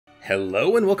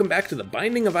Hello and welcome back to the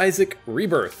Binding of Isaac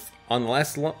Rebirth. On the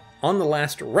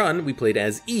last run, we played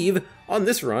as Eve. On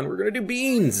this run, we're going to do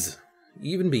beans.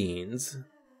 Eve and beans.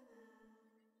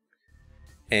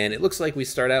 And it looks like we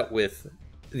start out with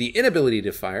the inability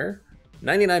to fire.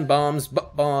 99 bombs,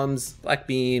 butt bombs, black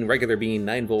bean, regular bean,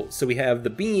 9 volts. So we have the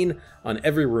bean on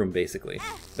every room, basically.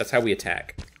 That's how we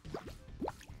attack.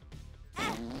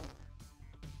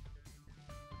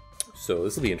 So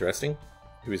this will be interesting.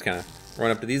 We just kind of run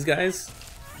up to these guys,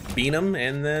 bean them,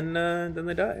 and then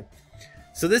they die.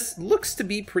 So this looks to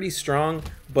be pretty strong,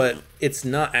 but it's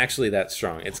not actually that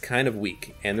strong. It's kind of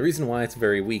weak. And the reason why it's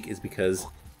very weak is because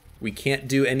we can't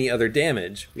do any other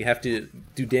damage. We have to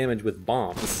do damage with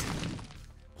bombs.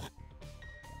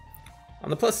 On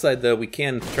the plus side, though, we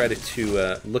can try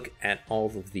to look at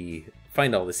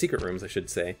find all the secret rooms, I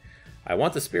should say. I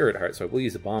want the spirit heart, so I will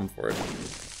use a bomb for it.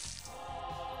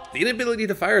 The inability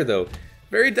to fire, though,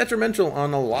 very detrimental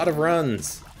on a lot of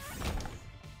runs.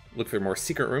 Look for more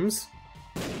secret rooms.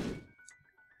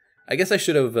 I guess I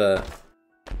should have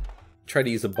tried to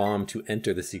use a bomb to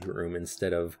enter the secret room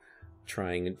instead of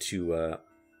trying to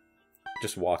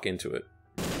just walk into it.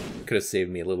 Could have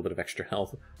saved me a little bit of extra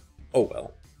health. Oh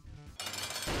well.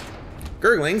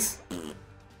 Gurglings!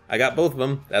 I got both of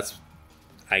them.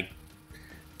 I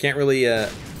can't really have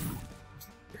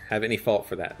any fault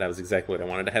for that. That was exactly what I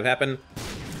wanted to have happen.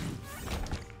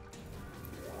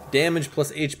 Damage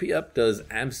plus HP up does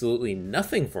absolutely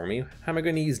nothing for me. How am I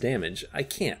going to use damage? I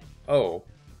can't. Oh.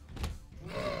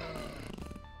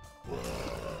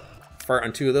 Fart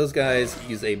on 2 of those guys.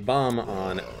 Use a bomb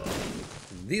on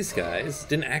these guys.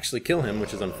 Didn't actually kill him,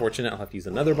 which is unfortunate. I'll have to use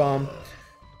another bomb.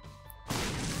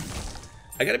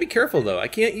 I gotta be careful, though. I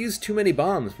can't use too many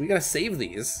bombs. We gotta save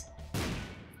these.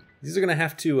 These are gonna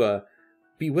have to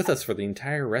be with us for the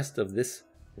entire rest of this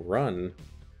run.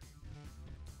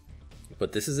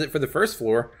 But this is it for the first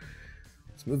floor.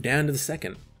 Let's move down to the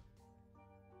second.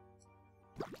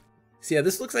 So yeah,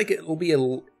 this looks like it will be a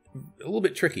little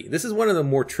bit tricky. This is one of the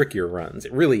more trickier runs.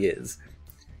 It really is.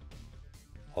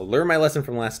 I'll learn my lesson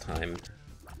from last time.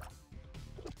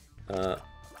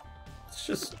 Let's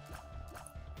just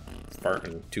fart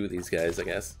on 2 of these guys, I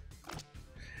guess.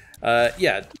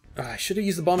 Yeah, I should have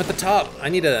used the bomb at the top. I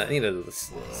need to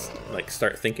like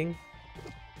start thinking.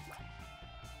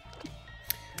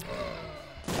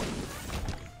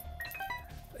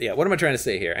 Yeah, what am I trying to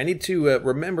say here? I need to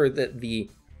remember that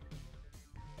the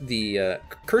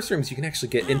curse rooms, you can actually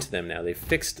get into them now. They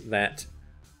fixed that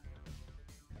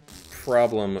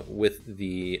problem with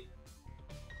the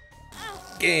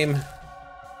game.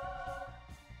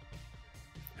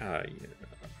 Yeah,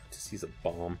 just use a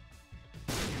bomb.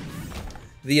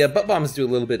 The butt bombs do a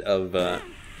little bit of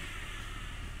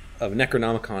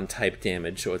Necronomicon type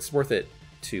damage, so it's worth it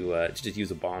to just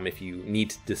use a bomb if you need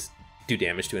to just do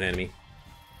damage to an enemy.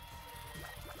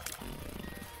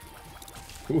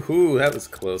 Ooh, that was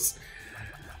close.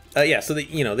 Yeah, so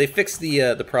they fixed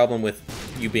the problem with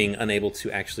you being unable to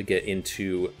actually get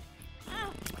into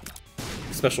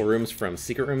special rooms from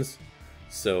secret rooms.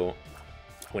 So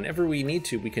whenever we need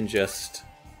to, we can just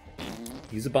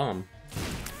use a bomb.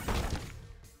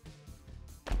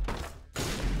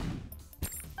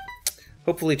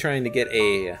 Hopefully, trying to get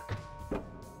a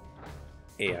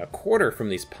quarter from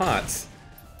these pots.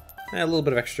 A little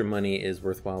bit of extra money is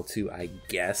worthwhile too, I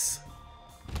guess.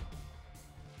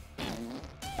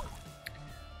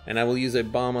 And I will use a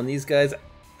bomb on these guys.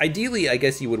 Ideally, I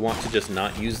guess you would want to just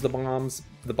not use the bombs,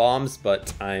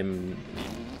 but I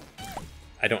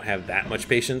don't have that much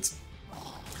patience.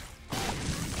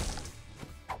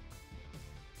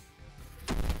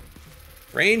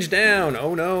 Range down!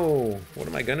 Oh no! What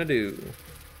am I gonna do?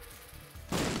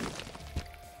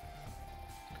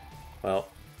 Well,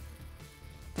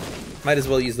 might as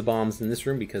well use the bombs in this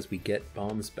room because we get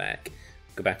bombs back.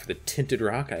 Go back for the tinted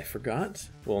rock. I forgot.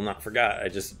 Well, not forgot. I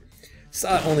just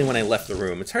saw it only when I left the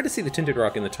room. It's hard to see the tinted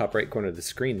rock in the top right corner of the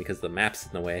screen because the map's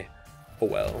in the way. Oh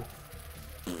well.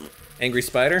 Angry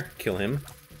spider. Kill him.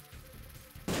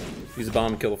 Use a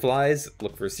bomb, kill the flies.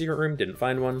 Look for a secret room. Didn't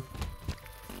find one.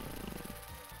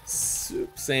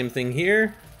 Same thing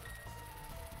here.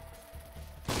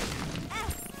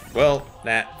 Well,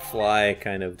 that fly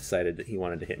kind of decided that he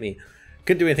wanted to hit me.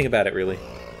 Couldn't do anything about it, really.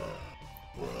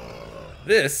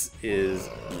 This is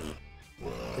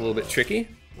a little bit tricky.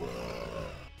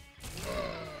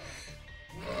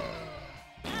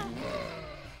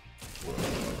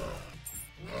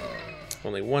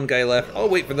 Only one guy left. I'll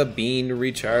wait for the bean to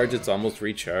recharge. It's almost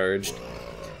recharged.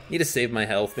 Need to save my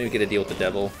health. Maybe get a deal with the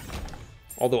devil.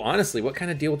 Although, honestly, what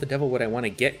kind of deal with the devil would I want to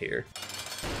get here?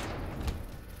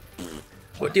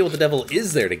 What deal with the devil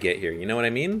is there to get here? You know what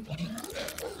I mean?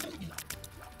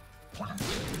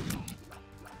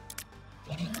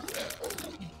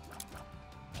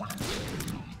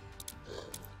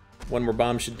 One more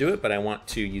bomb should do it, but I want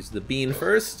to use the bean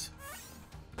first.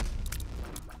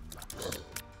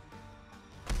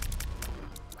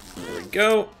 There we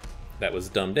go. That was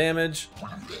dumb damage.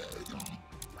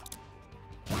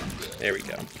 There we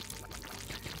go.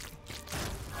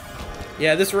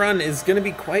 Yeah, this run is going to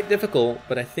be quite difficult,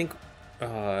 but I think...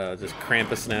 just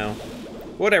Krampus now.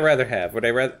 What would I rather have? What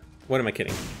am I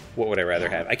kidding? What would I rather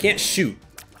have? I can't shoot,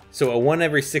 so a 1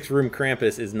 every 6 room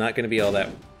Krampus is not going to be all that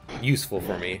useful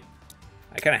for me.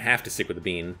 I kind of have to stick with the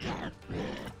bean.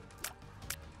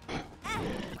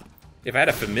 If I had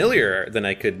a familiar, then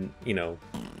I could, you know,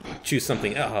 choose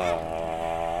something.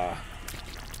 And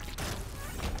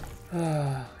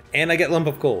I get Lump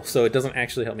of Coal, so it doesn't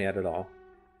actually help me out at all.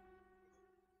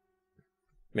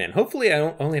 Man, hopefully I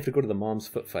don't only have to go to the mom's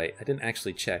foot fight. I didn't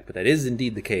actually check, but that is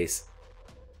indeed the case.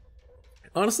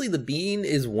 Honestly, the bean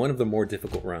is one of the more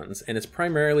difficult runs, and it's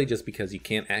primarily just because you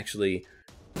can't actually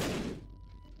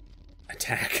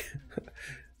attack.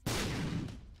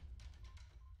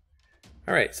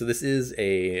 Alright, so this is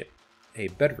a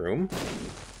bedroom,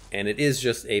 and it is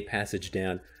just a passage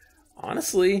down.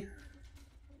 Honestly,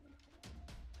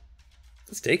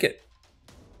 let's take it.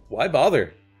 Why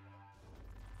bother?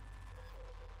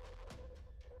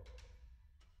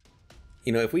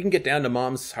 You know, if we can get down to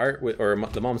Mom's heart or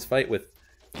the Mom's fight with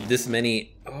this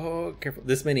many, oh, careful,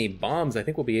 this many bombs, I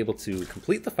think we'll be able to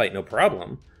complete the fight no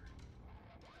problem.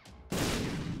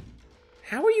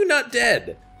 How are you not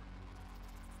dead?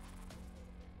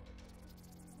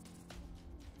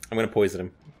 I'm gonna poison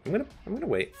him. I'm gonna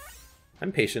wait.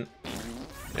 I'm patient.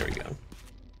 There we go.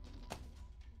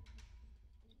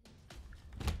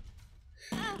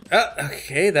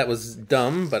 Okay, that was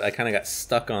dumb, but I kind of got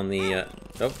stuck on the...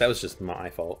 oh, that was just my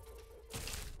fault.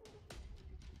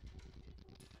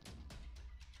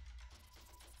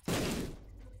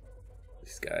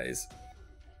 These guys.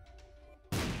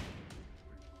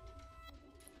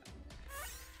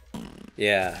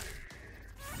 Yeah.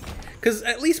 Because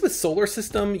at least with Solar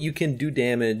System, you can do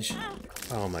damage...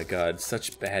 Oh my god,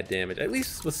 such bad damage. At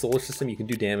least with Solar System, you can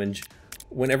do damage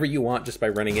whenever you want just by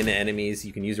running into enemies.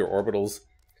 You can use your orbitals.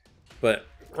 But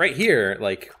right here,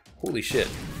 like, holy shit,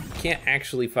 you can't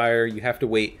actually fire. You have to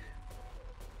wait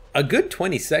a good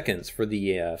 20 seconds for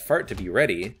the fart to be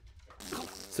ready.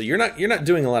 So you're not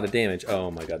doing a lot of damage. Oh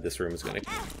my god, this room is gonna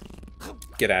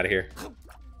get out of here.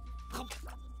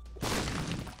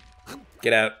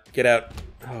 Get out, get out.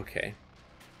 Okay.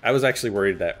 I was actually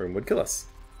worried that room would kill us.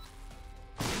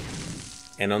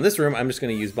 And on this room, I'm just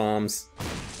gonna use bombs.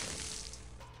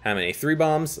 How many? 3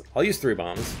 bombs? I'll use 3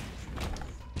 bombs.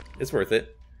 It's worth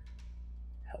it.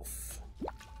 Health.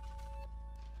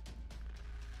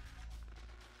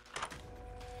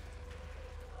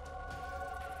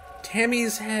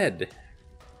 Tammy's head.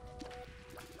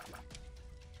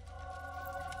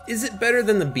 Is it better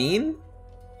than the bean?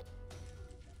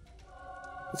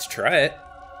 Let's try it.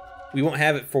 We won't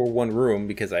have it for 1 room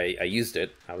because I used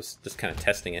it. I was just kind of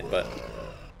testing it, but...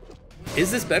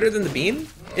 Is this better than the bean?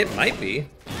 It might be.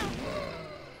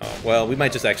 Oh, well, we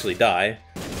might just actually die.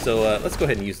 So let's go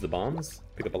ahead and use the bombs.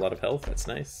 Pick up a lot of health, that's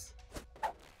nice.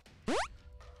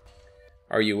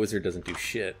 Are You a Wizard doesn't do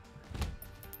shit.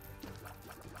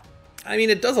 I mean,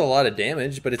 it does a lot of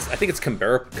damage, but I think it's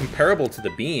comparable to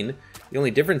the bean. The only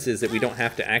difference is that we don't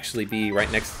have to actually be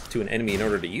right next to an enemy in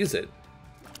order to use it.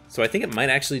 So I think it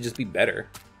might actually just be better.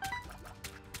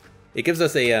 It gives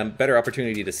us a better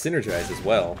opportunity to synergize as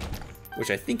well,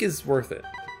 which I think is worth it.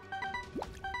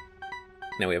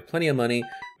 Now we have plenty of money.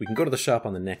 We can go to the shop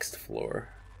on the next floor.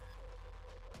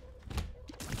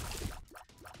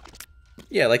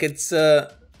 Yeah, like it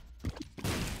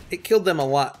killed them a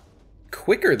lot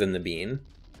quicker than the bean,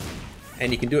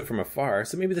 and you can do it from afar,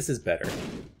 so maybe this is better.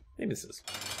 Maybe this is.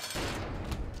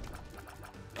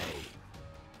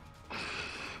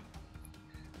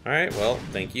 Alright, well,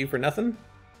 thank you for nothing.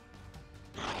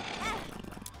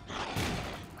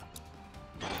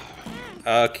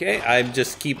 Okay, I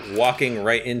just keep walking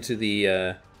right into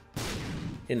the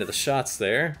shots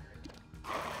there.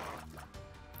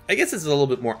 I guess it's a little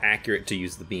bit more accurate to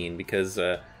use the bean because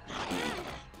I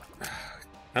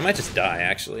might just die,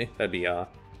 actually. That'd be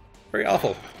very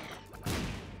awful.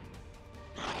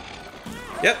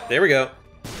 Yep, there we go.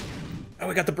 Oh,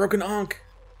 we got the broken Ankh.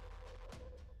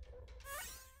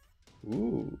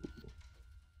 Ooh.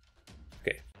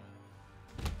 Okay.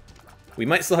 We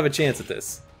might still have a chance at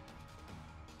this.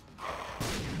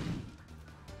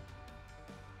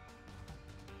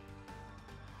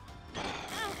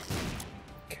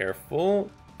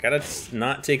 Careful. Gotta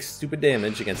not take stupid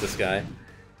damage against this guy.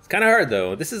 It's kind of hard,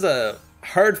 though. This is a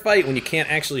hard fight when you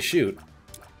can't actually shoot.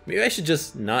 Maybe I should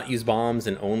just not use bombs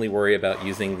and only worry about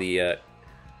using the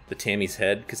Tammy's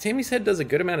head, because Tammy's head does a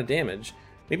good amount of damage.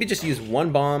 Maybe just use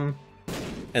one bomb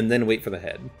and then wait for the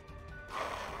head.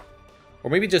 Or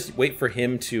maybe just wait for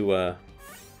him to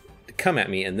come at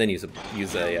me and then use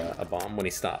a bomb when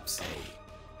he stops.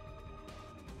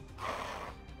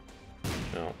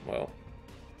 Oh, well.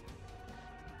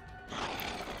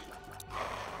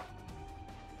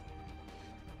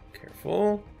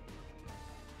 Careful.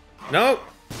 Nope!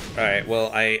 Alright,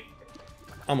 well, I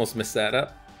almost messed that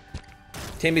up.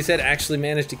 Tammy's head actually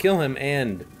managed to kill him,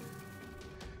 and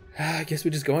I guess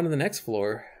we just go on to the next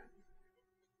floor.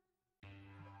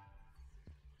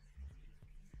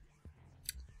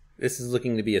 This is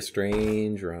looking to be a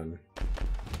strange run.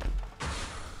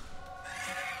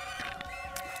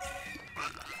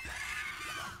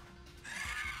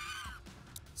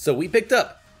 So we picked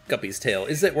up Guppy's tail.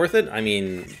 Is it worth it? I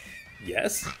mean,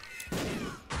 yes.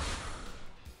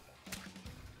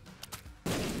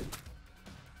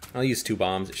 I'll use 2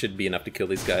 bombs. It should be enough to kill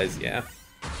these guys, yeah.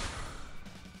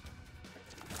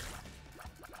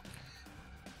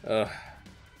 It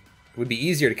would be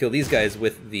easier to kill these guys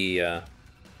with the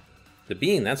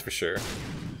bean, that's for sure.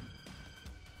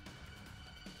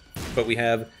 But we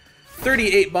have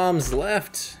 38 bombs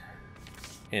left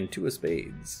and 2 of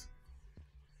spades.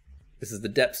 This is the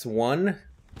depths 1.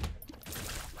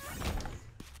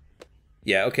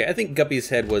 Yeah, okay, I think Guppy's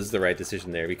head was the right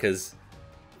decision there, because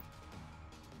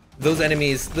those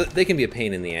enemies, they can be a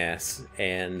pain in the ass,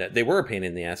 and they were a pain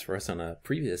in the ass for us on a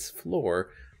previous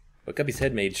floor, but Guppy's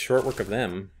head made short work of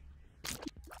them.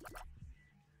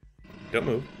 Don't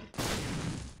move.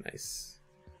 Nice.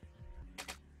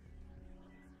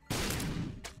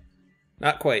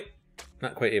 Not quite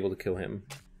able to kill him.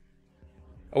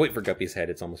 I'll wait for Guppy's head,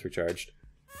 it's almost recharged.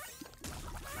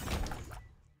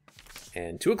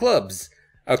 And 2 of clubs.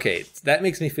 Okay, that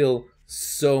makes me feel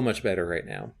so much better right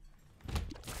now.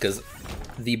 Because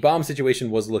the bomb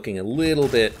situation was looking a little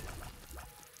bit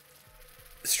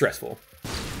stressful.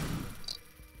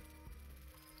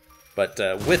 But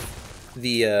with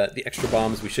the extra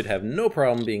bombs, we should have no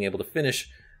problem being able to finish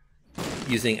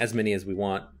using as many as we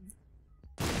want.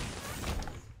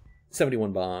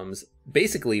 71 bombs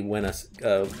basically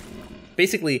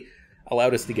basically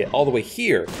allowed us to get all the way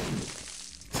here,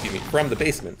 excuse me, from the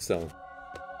basement. So,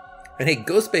 and hey,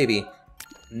 Ghost Baby,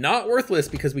 not worthless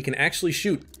because we can actually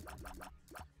shoot.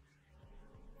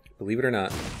 Believe it or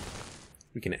not,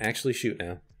 we can actually shoot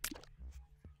now.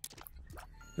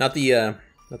 Not the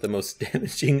most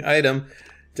damaging item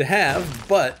to have,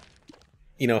 but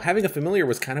you know, having a familiar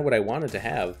was kind of what I wanted to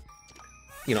have.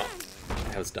 You know,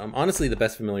 that was dumb. Honestly, the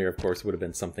best familiar, of course, would have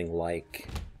been something like...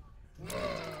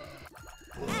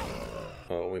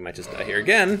 Oh, we might just die here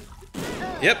again.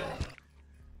 Yep.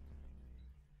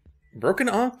 Broken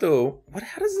Ankh, though. What?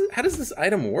 How does this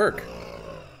item work?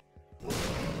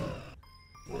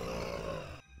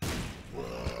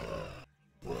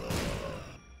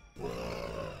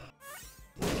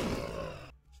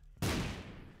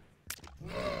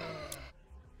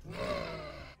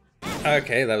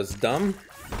 Okay, that was dumb.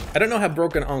 I don't know how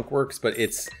Broken Ankh works, but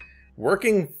it's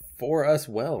working for us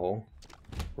well.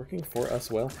 Working for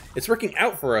us well? It's working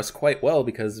out for us quite well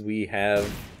because we have,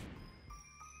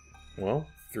 well,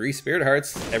 3 spirit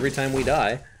hearts every time we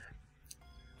die.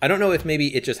 I don't know if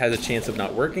maybe it just has a chance of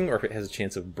not working or if it has a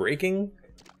chance of breaking.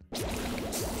 I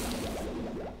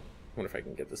wonder if I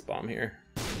can get this bomb here.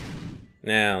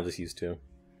 Nah, I'll just use 2.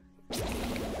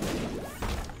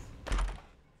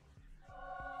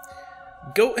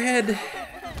 Go ahead.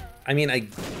 I mean,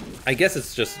 I guess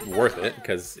it's just worth it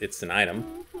because it's an item.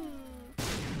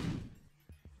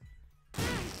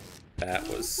 That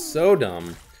was so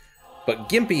dumb. But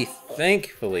Gimpy,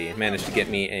 thankfully, managed to get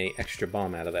me an extra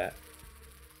bomb out of that.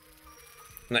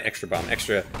 Not extra bomb,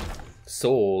 extra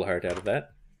soul heart out of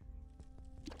that.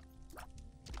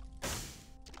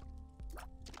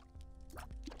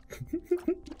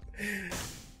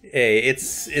 Hey,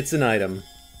 it's an item.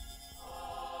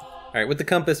 Alright, with the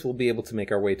compass, we'll be able to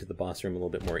make our way to the boss room a little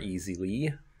bit more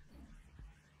easily.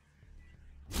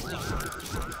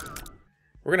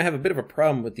 We're gonna have a bit of a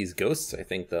problem with these ghosts, I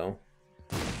think, though.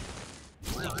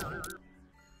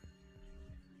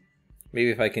 Maybe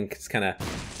if I can just kind of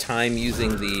time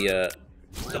using the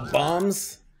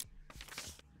bombs.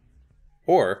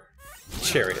 Or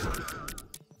chariot.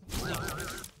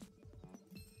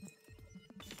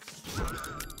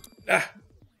 Ah!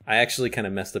 I actually kind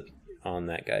of messed up on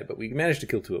that guy, but we managed to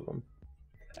kill 2 of them.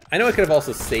 I know I could have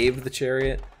also saved the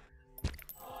chariot.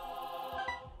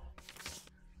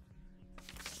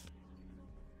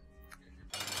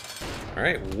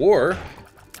 Alright, War.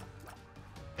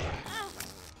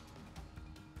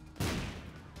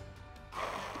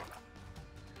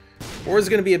 War is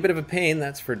going to be a bit of a pain,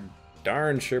 that's for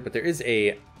darn sure, but there is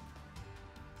a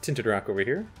tinted rock over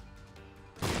here.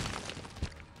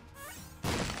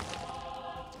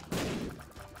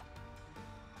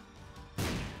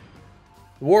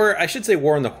 War, I should say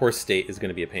War in the horse state is going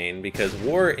to be a pain, because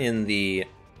War in the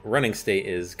running state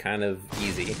is kind of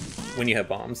easy when you have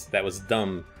bombs. That was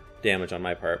dumb damage on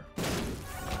my part.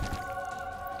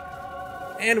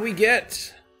 And we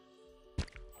get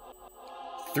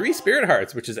 3 spirit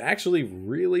hearts, which is actually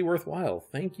really worthwhile.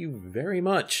 Thank you very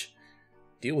much.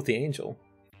 Deal with the angel.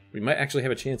 We might actually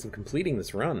have a chance of completing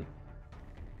this run.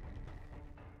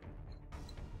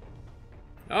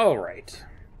 Alright.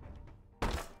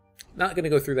 Not going to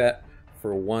go through that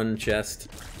for one chest.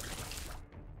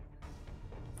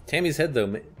 Tammy's head,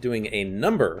 though, doing a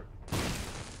number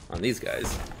on these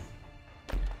guys.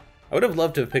 I would have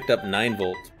loved to have picked up 9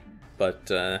 volt,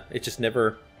 but it just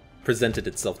never presented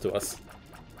itself to us.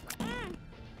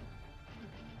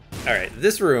 Alright,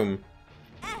 this room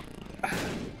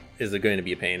is going to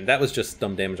be a pain. That was just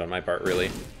dumb damage on my part, really.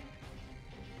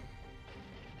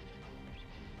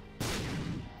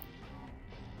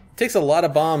 It takes a lot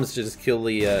of bombs to just kill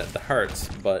the hearts,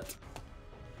 but,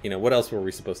 you know, what else were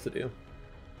we supposed to do?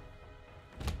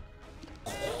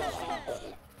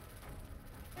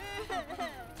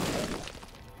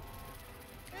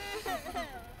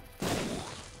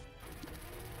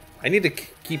 I need to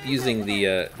keep using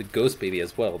the Ghost Baby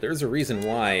as well. There's a reason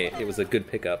why it was a good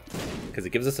pickup, because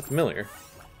it gives us a familiar.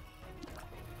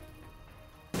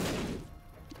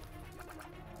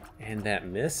 And that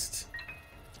missed.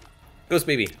 Ghost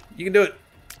Baby, you can do it!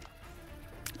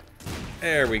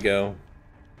 There we go.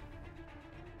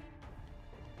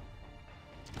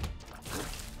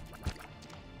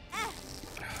 Oh,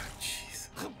 jeez.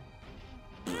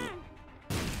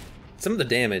 Some of the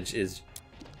damage is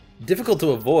difficult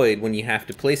to avoid when you have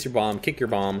to place your bomb, kick your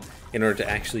bomb, in order to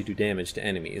actually do damage to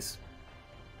enemies.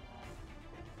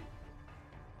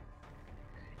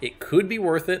 It could be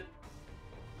worth it.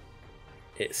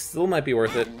 It still might be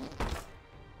worth it.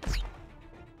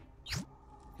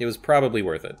 It was probably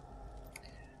worth it.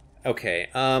 Okay,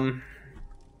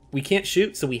 we can't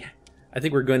shoot, so I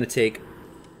think we're going to take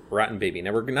Rotten Baby.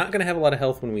 Now, we're not going to have a lot of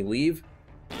health when we leave,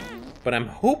 but I'm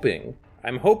hoping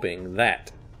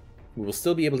that we will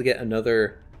still be able to get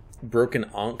another Broken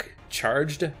Ankh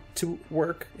charged to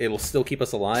work. It will still keep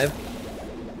us alive.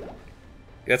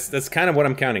 That's kind of what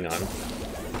I'm counting on.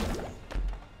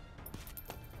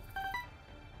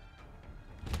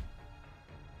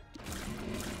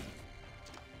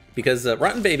 Because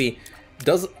Rotten Baby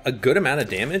does a good amount of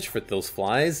damage for those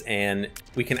flies, and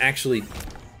we can actually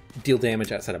deal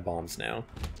damage outside of bombs now.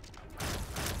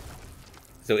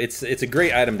 So it's a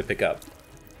great item to pick up,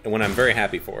 and one I'm very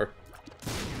happy for.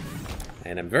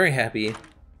 And I'm very happy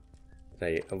that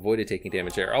I avoided taking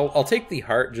damage there. I'll take the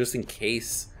heart just in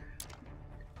case,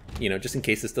 you know, just in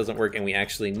case this doesn't work and we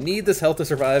actually need this health to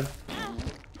survive.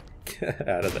 Get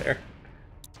out of there.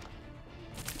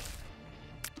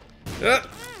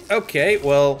 Okay,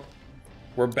 well,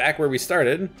 we're back where we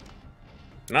started.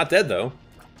 Not dead, though.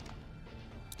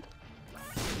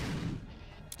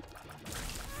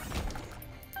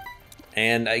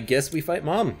 And I guess we fight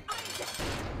Mom.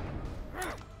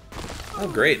 Oh,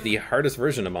 great. The hardest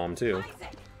version of Mom, too.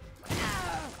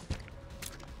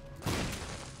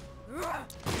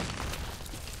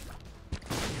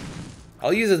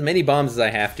 I'll use as many bombs as I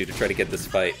have to try to get this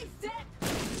fight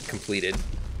completed.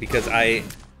 Because I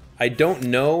don't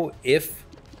know if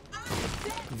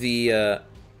the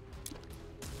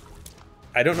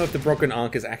Broken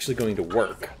Ankh is actually going to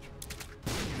work.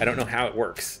 I don't know how it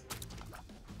works.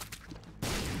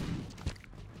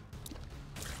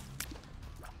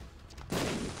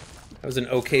 That was an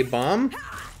okay bomb.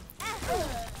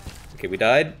 Okay, we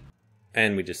died.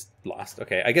 And we just lost.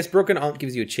 Okay, I guess Broken Ankh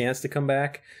gives you a chance to come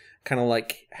back. Kind of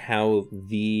like how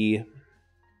the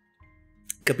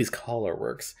Guppy's Collar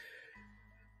works.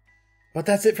 But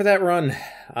that's it for that run.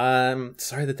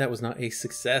 Sorry that was not a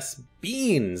success.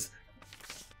 Beans!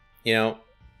 You know,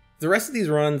 the rest of these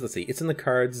runs, let's see. It's in the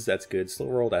cards, that's good. Slow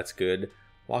Roll, that's good.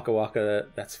 Waka Waka,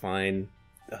 that's fine.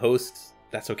 The Host,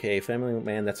 that's okay. Family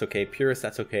Man, that's okay. Purist,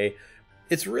 that's okay.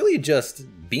 It's really just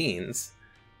beans.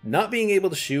 Not being able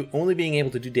to shoot, only being able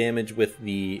to do damage with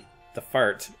the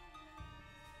fart.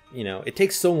 You know, it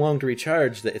takes so long to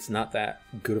recharge that it's not that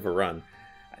good of a run.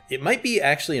 It might be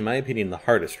actually, in my opinion, the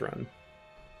hardest run.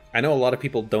 I know a lot of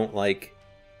people don't like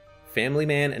Family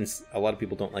Man and a lot of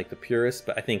people don't like the Purist,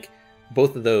 but I think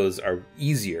both of those are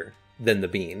easier than the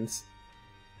beans.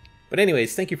 But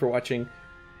anyways, thank you for watching.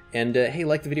 And hey,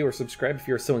 like the video or subscribe if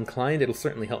you're so inclined. It'll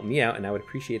certainly help me out, and I would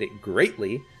appreciate it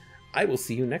greatly. I will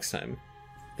see you next time.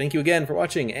 Thank you again for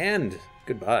watching, and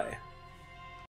goodbye.